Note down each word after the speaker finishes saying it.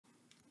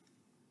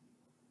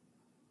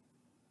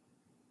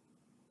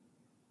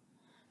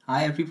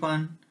Hi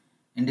everyone.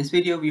 In this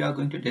video we are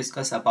going to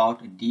discuss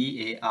about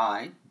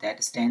DAI,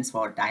 that stands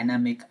for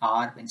Dynamic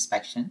ARP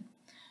Inspection,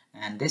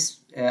 and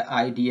this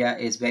idea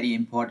is very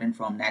important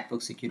from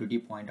network security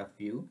point of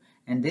view,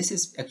 and this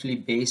is actually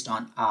based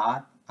on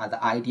ARP,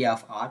 the idea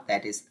of ARP,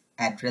 that is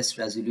Address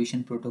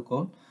Resolution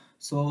Protocol.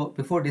 So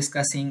before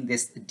discussing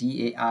this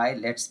DAI,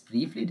 let's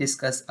briefly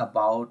discuss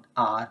about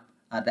ARP,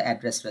 the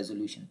Address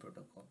Resolution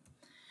Protocol.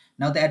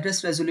 Now, the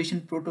address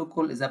resolution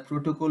protocol is a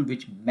protocol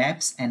which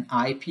maps an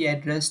IP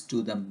address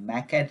to the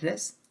MAC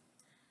address.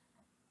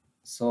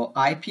 So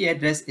IP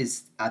address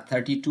is a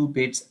 32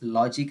 bits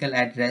logical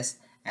address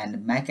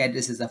and MAC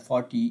address is a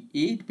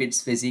 48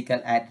 bits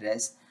physical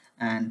address,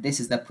 and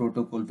this is the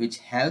protocol which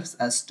helps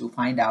us to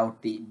find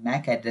out the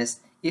MAC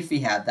address if we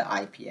have the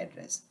IP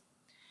address.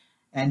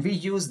 And we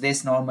use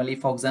this normally.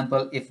 For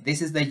example, if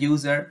this is the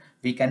user,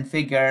 we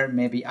configure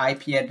maybe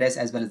IP address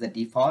as well as the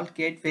default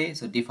gateway.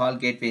 So default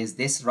gateway is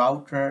this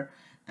router,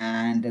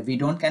 and we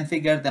don't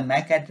configure the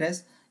MAC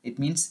address. It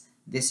means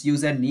this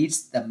user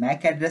needs the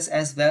MAC address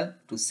as well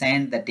to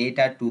send the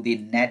data to the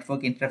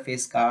network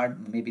interface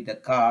card, maybe the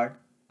card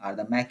or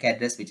the MAC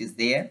address which is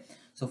there.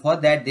 So for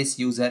that, this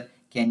user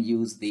can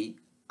use the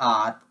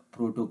ARP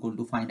protocol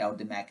to find out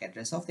the MAC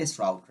address of this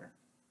router.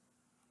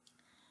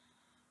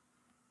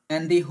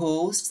 And the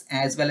hosts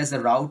as well as the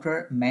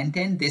router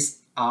maintain this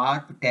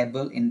ARP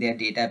table in their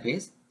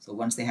database. So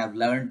once they have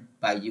learned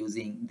by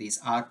using this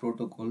ARP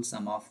protocol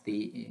some of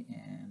the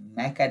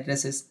MAC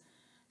addresses,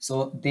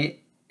 so they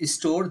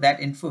store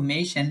that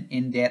information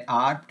in their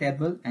ARP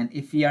table. And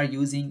if we are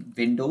using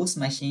Windows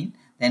machine,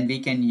 then we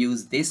can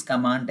use this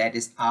command, that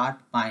is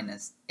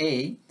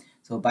ARP-A.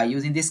 So by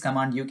using this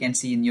command, you can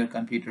see in your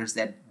computers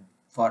that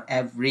for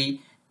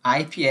every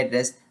IP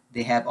address,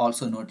 they have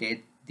also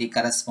noted the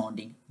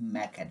corresponding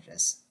MAC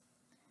address.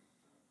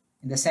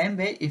 In the same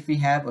way, if we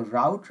have a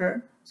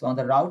router, so on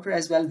the router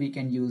as well, we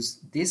can use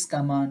this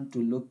command to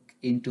look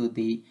into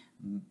the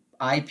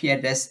IP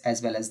address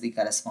as well as the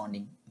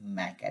corresponding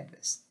MAC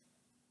address.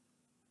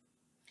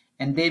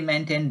 And they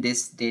maintain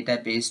this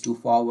database to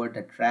forward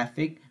the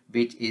traffic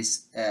which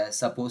is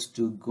supposed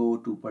to go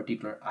to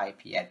particular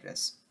IP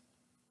address.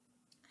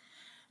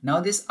 Now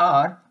this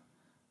ARP,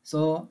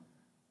 so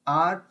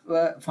ARP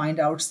find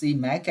out the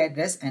MAC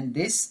address, and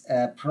this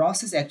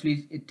process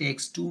actually it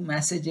takes two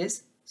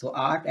messages. So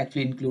ARP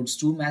actually includes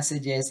two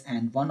messages,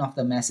 and one of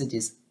the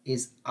messages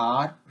is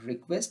ARP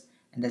request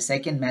and the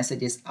second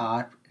message is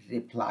ARP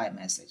reply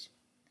message.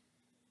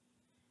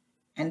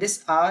 And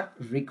this ARP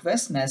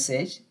request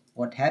message,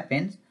 what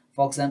happens,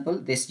 for example,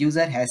 this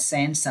user has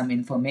sent some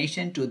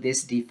information to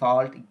this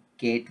default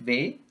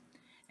gateway,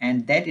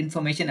 and that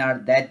information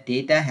or that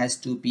data has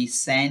to be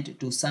sent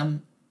to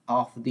some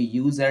of the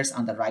users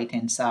on the right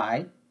hand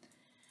side.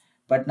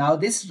 But now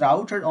this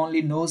router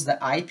only knows the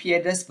IP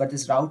address, but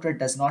this router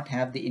does not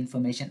have the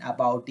information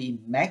about the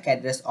MAC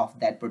address of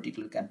that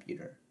particular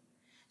computer.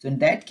 So in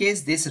that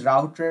case, this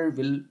router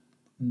will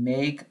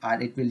make or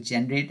it will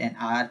generate an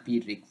ARP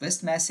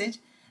request message,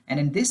 and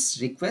in this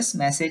request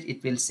message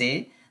it will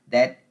say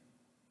that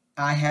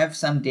I have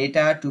some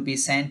data to be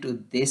sent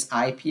to this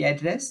IP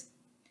address,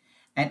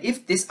 and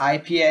if this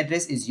IP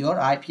address is your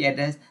IP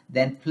address,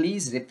 then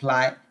please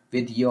reply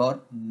with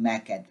your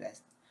MAC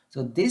address.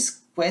 So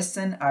this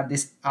question or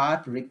this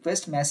ARP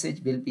request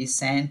message will be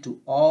sent to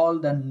all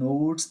the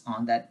nodes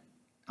on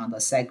the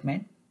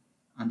segment,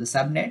 on the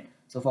subnet.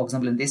 So for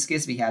example, in this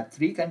case, we have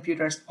 3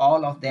 computers,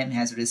 all of them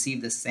has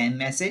received the same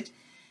message.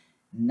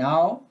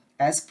 Now,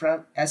 as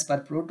per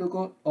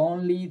protocol,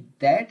 only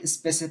that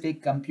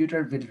specific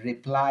computer will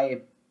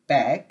reply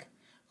back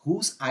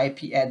whose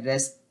IP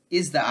address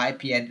is the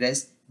IP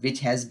address which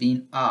has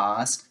been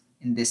asked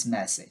in this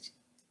message.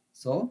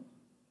 So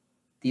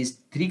these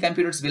 3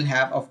 computers will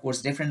have, of course,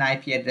 different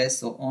IP address,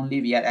 so only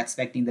we are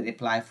expecting the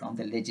reply from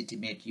the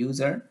legitimate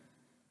user.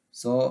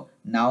 So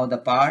now the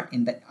part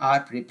in the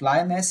ARP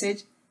reply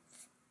message,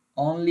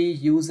 only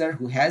user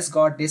who has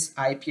got this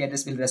IP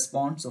address will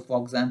respond. So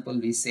for example,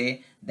 we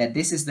say that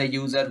this is the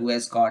user who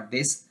has got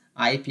this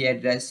IP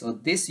address, so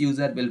this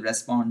user will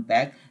respond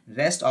back.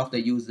 Rest of the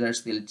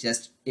users will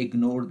just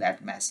ignore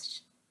that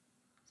message.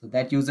 So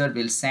that user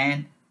will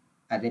send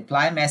a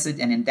reply message,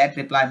 and in that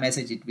reply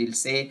message it will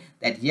say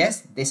that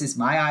yes, this is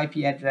my IP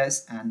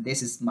address and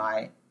this is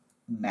my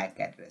MAC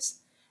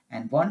address.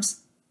 And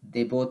once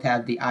they both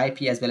have the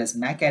IP as well as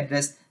MAC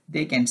address,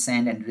 they can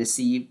send and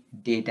receive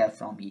data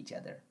from each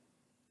other.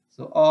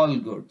 So all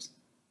good.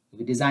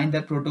 We designed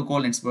the protocol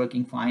and it's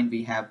working fine.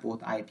 We have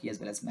both IP as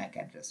well as MAC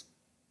address.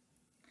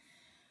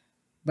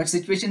 But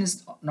situation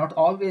is not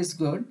always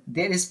good.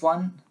 There is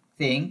one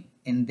thing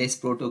in this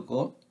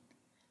protocol.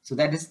 So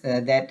that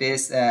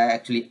is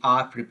actually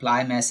ARP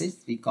reply message.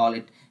 We call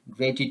it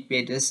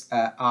gratuitous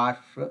ARP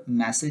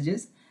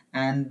messages.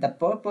 And the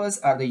purpose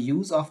or the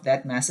use of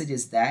that message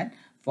is that,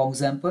 for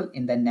example,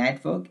 in the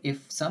network,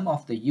 if some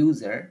of the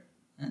user,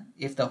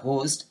 if the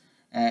host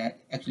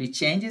actually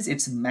changes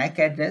its MAC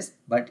address,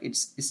 but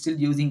it's still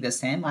using the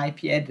same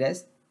IP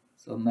address.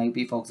 So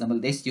maybe, for example,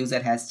 this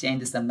user has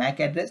changed the MAC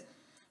address,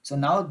 So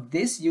now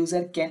this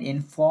user can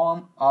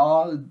inform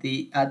all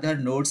the other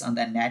nodes on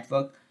the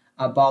network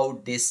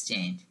about this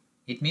change.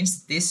 It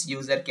means this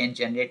user can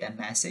generate a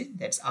message,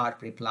 that's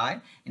ARP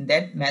reply. In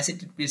that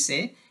message, it will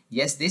say,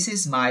 yes, this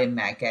is my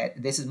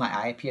this is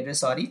my IP address,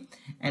 sorry,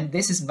 and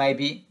this is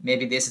maybe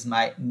this is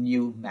my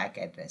new MAC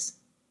address.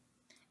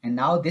 And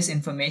now this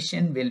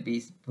information will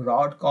be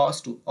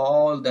broadcast to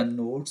all the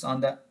nodes on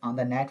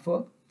the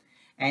network.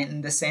 And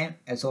in the same,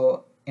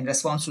 so in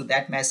response to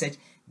that message,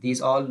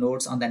 these all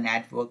nodes on the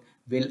network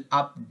will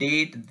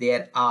update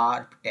their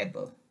ARP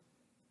table.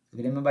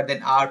 Remember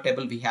that ARP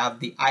table, we have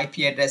the IP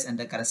address and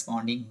the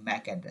corresponding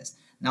MAC address.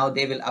 Now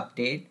they will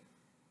update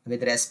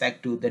with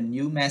respect to the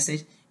new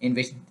message in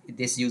which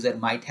this user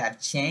might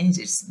have changed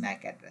its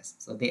MAC address.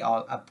 So they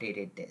all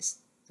updated this.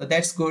 So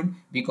that's good,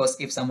 because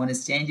if someone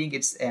is changing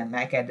its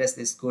MAC address,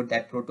 it's good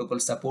that protocol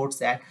supports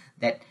that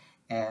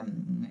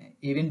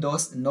even though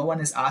no one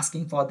is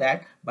asking for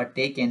that, but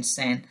they can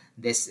send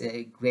this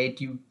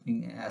gratuitous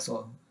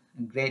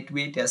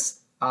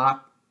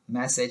ARP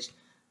message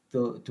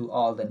to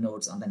all the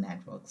nodes on the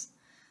networks.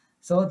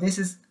 So this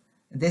is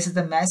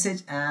the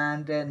message,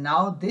 and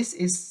now this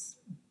is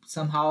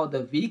somehow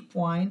the weak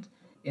point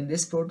in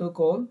this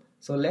protocol.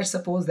 So let's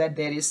suppose that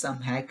there is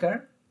some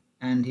hacker,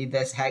 and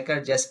this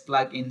hacker just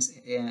plugs in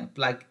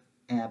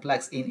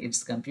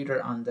its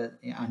computer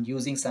on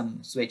using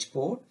some switch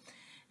port,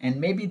 and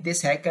maybe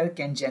this hacker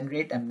can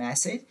generate a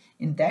message.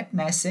 In that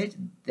message,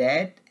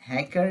 that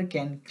hacker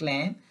can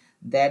claim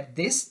that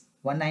this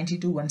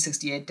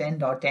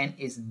 192.168.10.10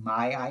 is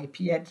my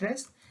IP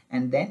address,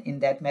 and then in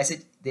that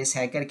message this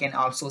hacker can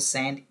also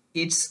send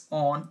its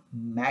own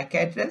MAC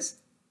address,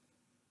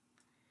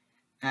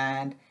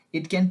 and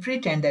it can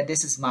pretend that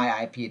this is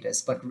my IP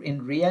address, but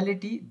in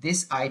reality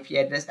this IP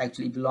address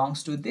actually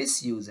belongs to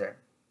this user.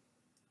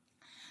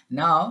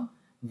 Now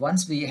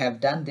once we have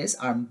done this,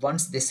 or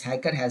once this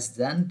hacker has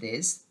done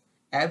this,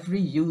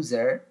 every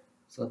user,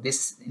 so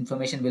this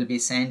information will be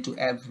sent to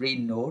every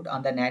node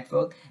on the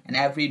network, and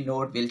every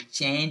node will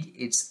change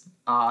its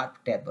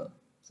ARP table.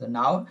 So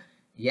now,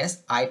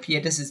 yes, IP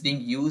address is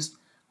being used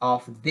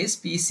of this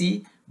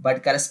PC,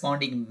 but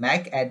corresponding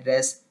MAC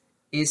address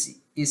is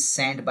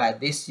sent by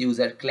this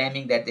user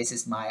claiming that this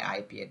is my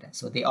IP address.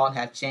 So they all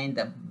have changed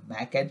the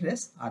MAC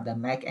address or the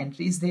MAC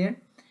entries there.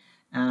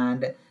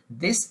 And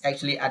this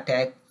actually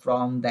attack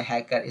from the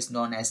hacker is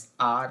known as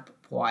ARP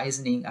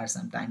poisoning, or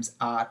sometimes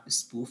ARP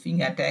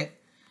spoofing attack.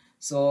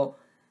 So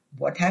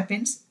what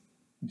happens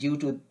due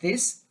to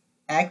this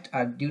act,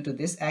 or due to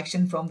this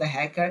action from the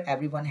hacker,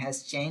 everyone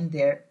has changed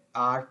their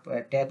ARP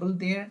table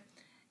there.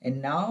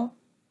 And now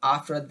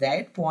after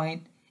that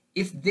point,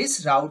 if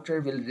this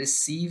router will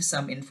receive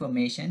some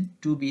information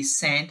to be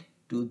sent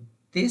to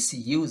this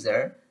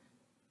user,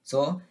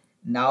 so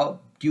now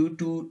due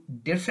to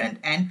different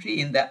entry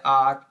in the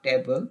ARP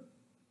table,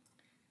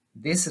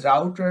 this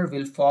router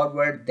will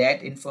forward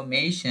that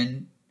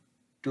information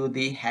to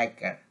the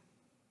hacker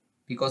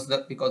because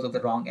of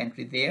the wrong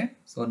entry there.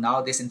 So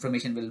now this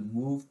information will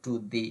move to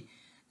the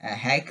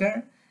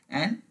hacker,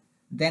 and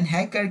then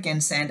hacker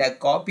can send a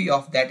copy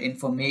of that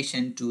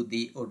information to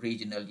the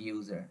original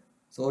user.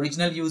 So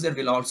original user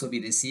will also be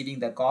receiving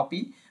the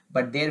copy,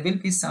 but there will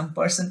be some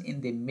person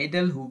in the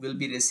middle who will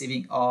be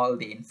receiving all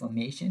the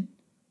information.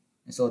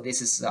 So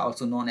this is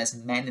also known as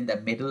man in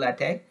the middle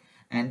attack,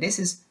 and this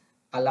is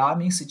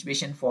alarming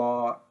situation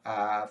for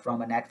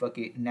from a network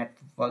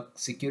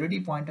security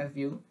point of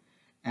view.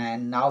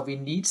 And now we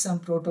need some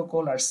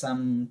protocol or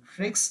some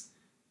tricks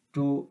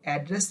to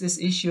address this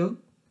issue.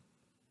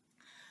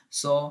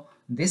 So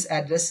this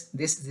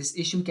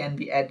issue can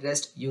be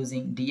addressed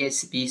using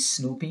DHCP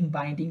snooping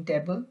binding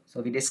table.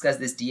 So we discussed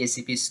this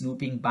DHCP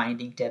snooping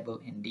binding table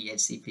in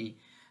DHCP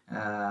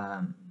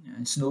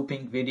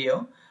snooping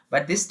video.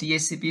 But this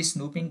DHCP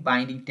snooping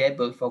binding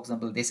table, for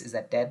example, this is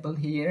a table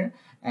here,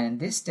 and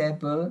this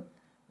table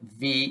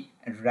we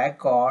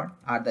record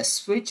are the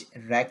switch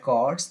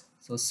records.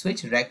 So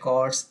switch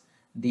records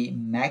the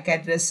MAC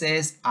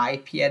addresses,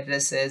 IP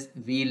addresses,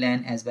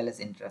 VLAN, as well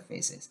as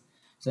interfaces.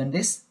 So in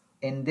this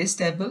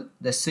table,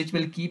 the switch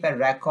will keep a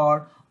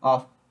record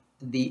of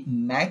the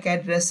MAC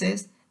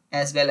addresses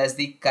as well as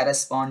the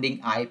corresponding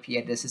IP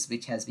addresses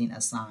which has been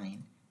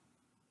assigned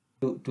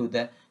to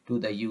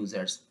the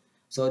users.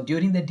 So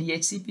during the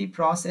DHCP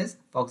process,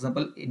 for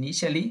example,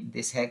 initially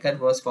this hacker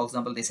was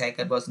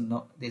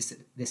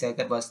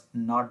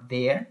not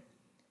there,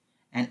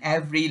 and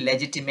every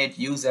legitimate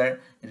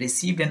user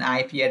received an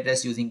IP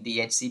address using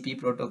DHCP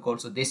protocol.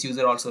 So this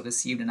user also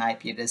received an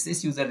IP address,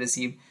 this user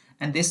received,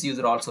 and this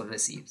user also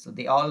received. So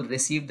they all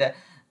received the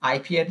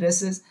IP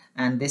addresses,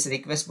 and this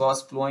request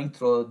was flowing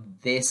through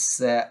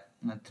this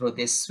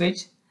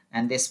switch,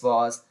 and this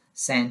was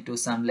sent to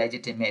some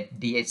legitimate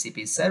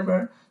DHCP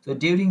server. So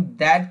during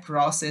that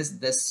process,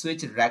 the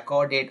switch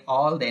recorded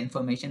all the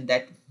information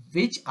that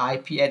which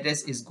IP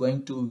address is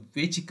going to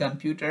which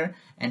computer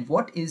and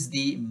what is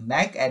the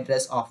MAC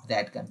address of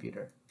that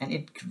computer, and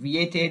it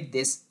created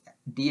this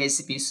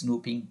DHCP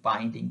snooping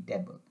binding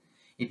table.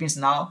 It means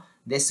now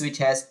this switch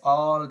has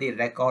all the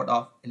record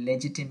of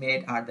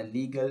legitimate or the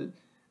legal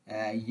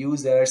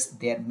users,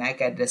 their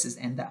MAC addresses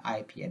and the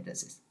IP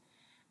addresses.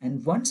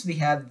 And once we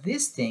have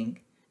this thing,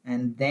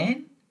 and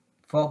then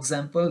for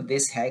example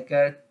this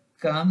hacker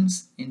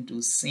comes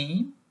into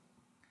scene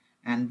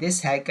and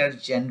this hacker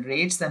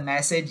generates the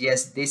message,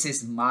 yes, this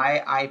is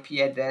my IP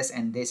address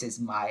and this is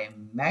my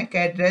MAC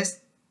address,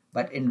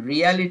 but in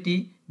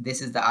reality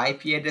this is the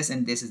IP address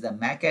and this is the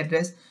MAC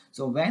address.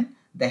 So when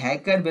the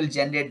hacker will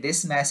generate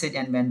this message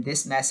and when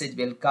this message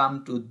will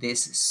come to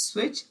this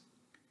switch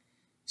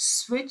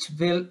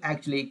will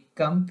actually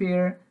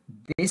compare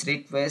this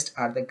request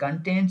or the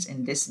contents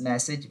in this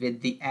message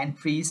with the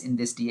entries in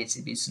this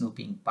DHCP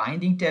snooping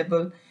binding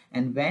table,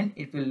 and when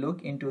it will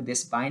look into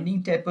this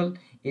binding table,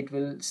 it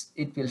will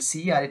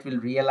see or it will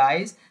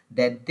realize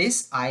that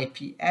this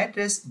IP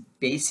address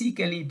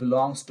basically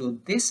belongs to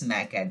this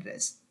MAC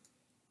address.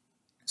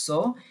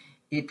 So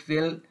it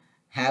will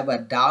have a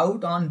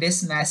doubt on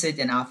this message,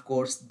 and of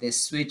course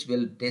this switch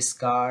will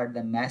discard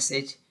the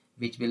message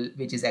which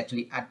is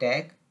actually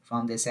attack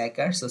from this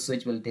hacker. So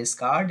switch will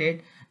discard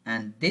it,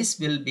 and this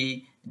will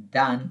be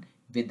done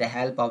with the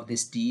help of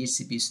this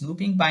DHCP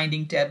snooping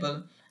binding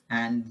table.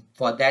 And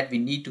for that we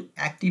need to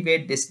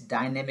activate this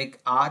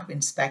dynamic ARP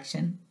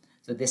inspection.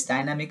 So this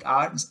dynamic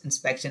ARP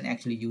inspection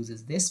actually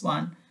uses this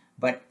one,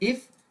 but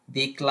if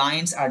the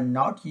clients are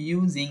not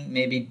using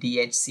maybe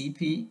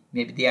DHCP,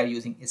 maybe they are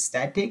using a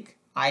static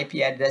IP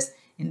address,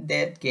 in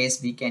that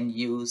case we can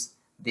use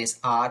this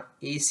ARP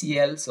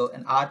ACL. So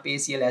an ARP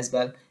ACL as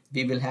well,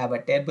 we will have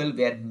a table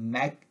where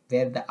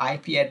the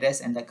IP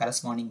address and the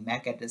corresponding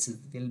MAC addresses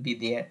will be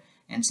there,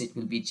 and so it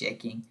will be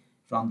checking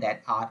from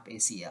that ARP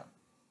ACL.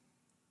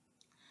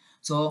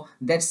 So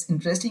that's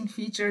interesting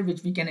feature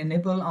which we can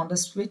enable on the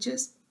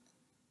switches.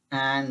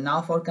 And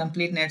now for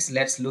completeness,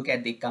 let's look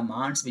at the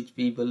commands which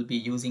we will be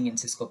using in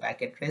Cisco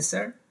Packet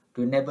Tracer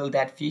to enable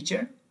that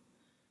feature.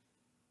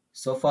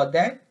 So for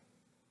that,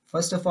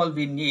 first of all,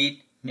 we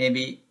need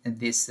maybe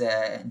this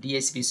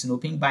DHCP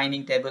snooping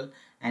binding table.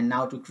 And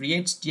now to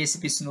create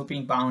DHCP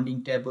snooping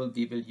binding table,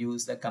 we will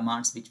use the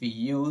commands which we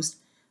used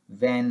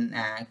when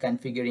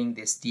configuring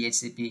this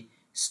DHCP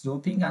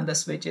snooping on the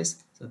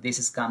switches. So this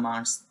is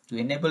commands to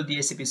enable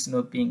DHCP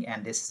snooping,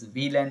 and this is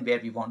VLAN where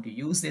we want to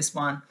use this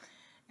one.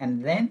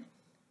 And then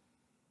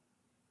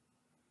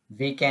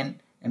we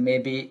can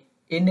maybe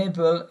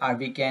enable, or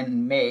we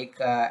can make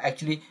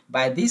actually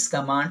by these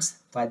commands,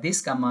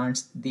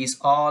 these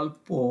all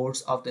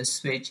ports of the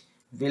switch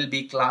will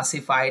be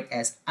classified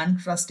as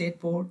untrusted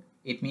port.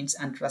 It means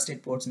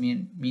untrusted ports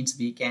means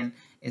we can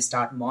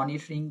start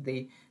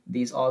monitoring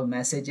these all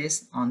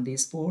messages on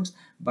these ports,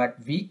 but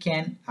we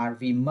can, or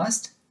we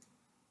must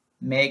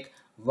make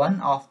one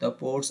of the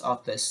ports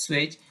of the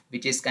switch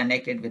which is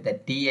connected with the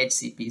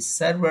DHCP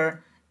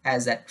server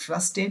as a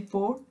trusted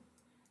port.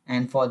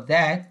 And for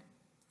that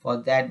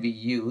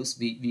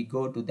we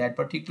go to that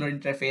particular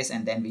interface,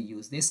 and then we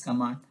use this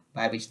command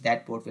by which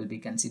that port will be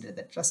considered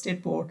the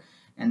trusted port.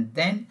 And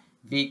then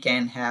we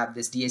can have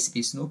this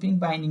DHCP snooping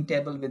binding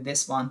table with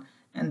this one,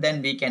 and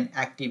then we can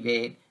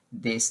activate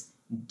this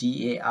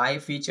DAI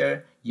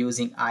feature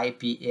using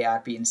IP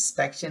ARP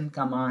inspection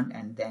command,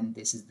 and then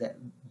this is the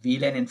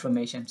VLAN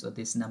information. So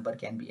this number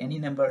can be any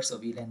number, so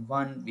VLAN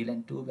 1,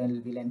 VLAN 2,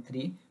 VLAN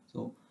 3,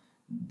 so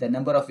the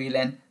number of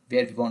VLAN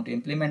where we want to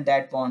implement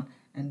that one.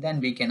 And then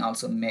we can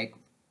also make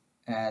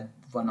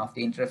one of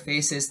the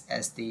interfaces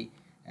as the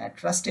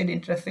trusted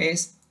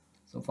interface.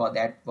 So for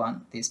that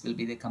one, this will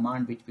be the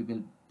command which we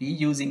will be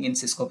using in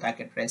Cisco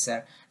Packet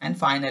Tracer. And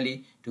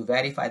finally, to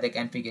verify the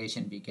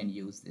configuration, we can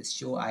use this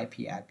show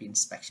IP ARP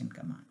inspection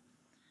command.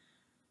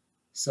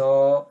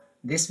 So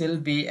this will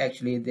be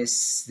actually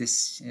this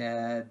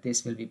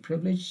will be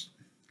privilege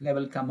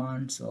level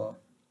command. So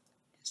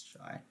let's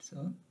try it.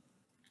 So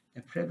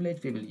the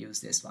privilege, we will use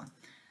this one.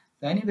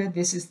 So anyway,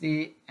 this is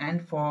the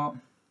end for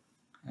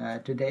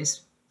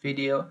today's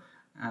video,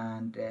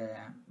 and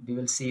we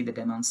will see the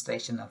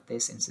demonstration of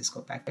this in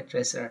Cisco Packet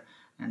Tracer.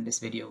 And this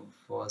video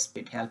was a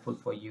bit helpful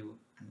for you,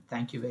 and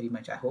thank you very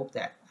much. I hope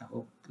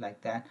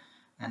like that,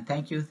 and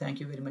thank you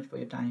very much for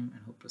your time,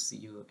 and hope to see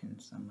you in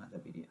some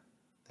other video.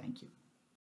 Thank you.